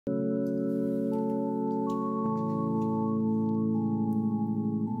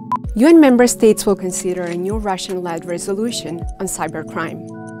UN member states will consider a new Russian-led resolution on cybercrime.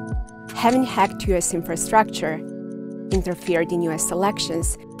 Having hacked US infrastructure, interfered in US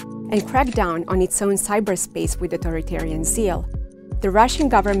elections, and cracked down on its own cyberspace with authoritarian zeal, the Russian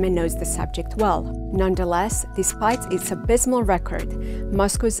government knows the subject well. Nonetheless, despite its abysmal record,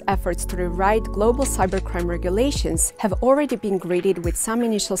 Moscow's efforts to rewrite global cybercrime regulations have already been greeted with some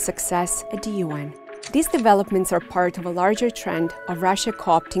initial success at the UN. These developments are part of a larger trend of Russia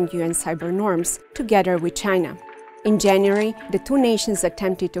co-opting UN cyber norms together with China. In January, the two nations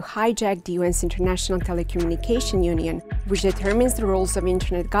attempted to hijack the UN's International Telecommunication Union, which determines the rules of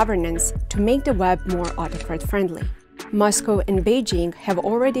internet governance, to make the web more autocrat-friendly. Moscow and Beijing have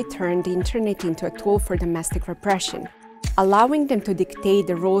already turned the internet into a tool for domestic repression. Allowing them to dictate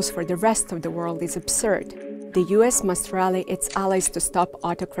the rules for the rest of the world is absurd. The US must rally its allies to stop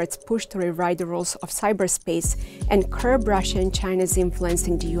autocrats' push to rewrite the rules of cyberspace and curb Russia and China's influence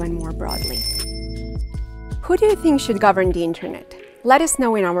in the UN more broadly. Who do you think should govern the internet? Let us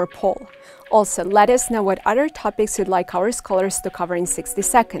know in our poll. Also, let us know what other topics you'd like our scholars to cover in 60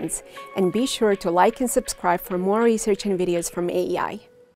 seconds. And be sure to like and subscribe for more research and videos from AEI.